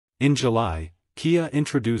In July, Kia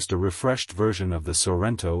introduced a refreshed version of the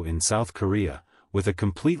Sorento in South Korea, with a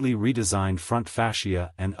completely redesigned front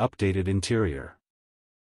fascia and updated interior.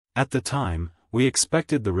 At the time, we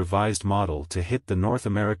expected the revised model to hit the North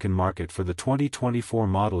American market for the 2024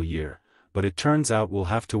 model year, but it turns out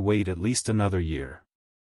we'll have to wait at least another year.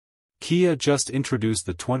 Kia just introduced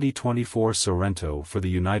the 2024 Sorento for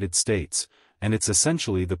the United States, and it's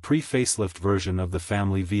essentially the pre-facelift version of the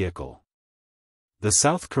family vehicle. The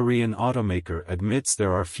South Korean automaker admits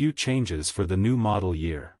there are few changes for the new model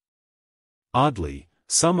year. Oddly,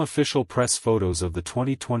 some official press photos of the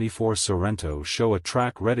 2024 Sorento show a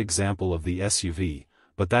track red example of the SUV,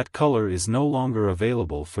 but that color is no longer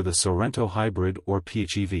available for the Sorento Hybrid or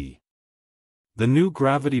PHEV. The new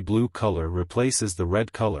gravity blue color replaces the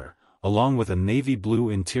red color, along with a navy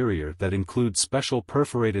blue interior that includes special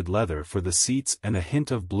perforated leather for the seats and a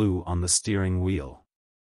hint of blue on the steering wheel.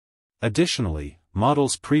 Additionally,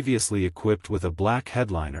 models previously equipped with a black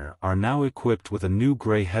headliner are now equipped with a new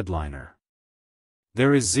gray headliner.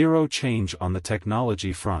 There is zero change on the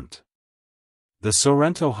technology front. The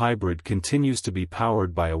Sorento Hybrid continues to be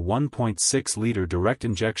powered by a 1.6-liter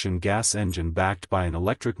direct-injection gas engine backed by an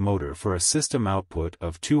electric motor for a system output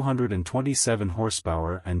of 227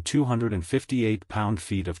 horsepower and 258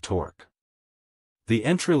 pound-feet of torque. The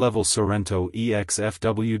entry-level Sorento EX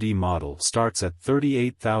FWD model starts at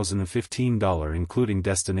 $38,015 including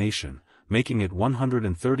destination, making it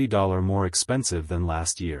 $130 more expensive than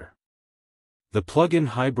last year. The plug-in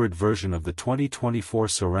hybrid version of the 2024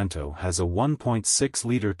 Sorento has a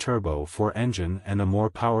 1.6-liter turbo-4 engine and a more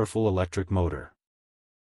powerful electric motor.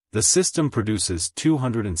 The system produces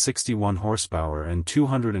 261 horsepower and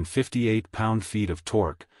 258 pound-feet of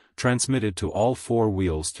torque, transmitted to all four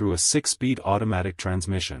wheels through a 6-speed automatic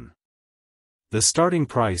transmission. The starting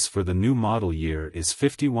price for the new model year is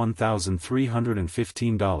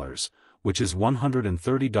 $51,315, which is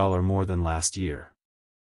 $130 more than last year.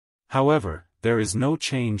 However, there is no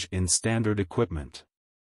change in standard equipment.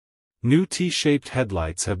 New T-shaped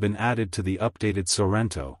headlights have been added to the updated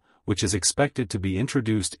Sorento, which is expected to be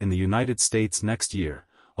introduced in the United States next year,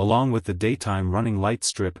 along with the daytime running light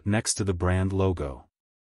strip next to the brand logo.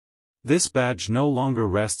 This badge no longer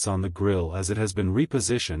rests on the grille as it has been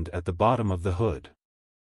repositioned at the bottom of the hood.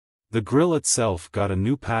 The grille itself got a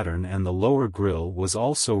new pattern and the lower grille was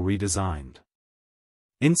also redesigned.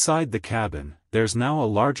 Inside the cabin, there's now a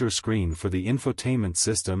larger screen for the infotainment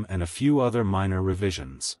system and a few other minor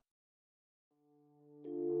revisions.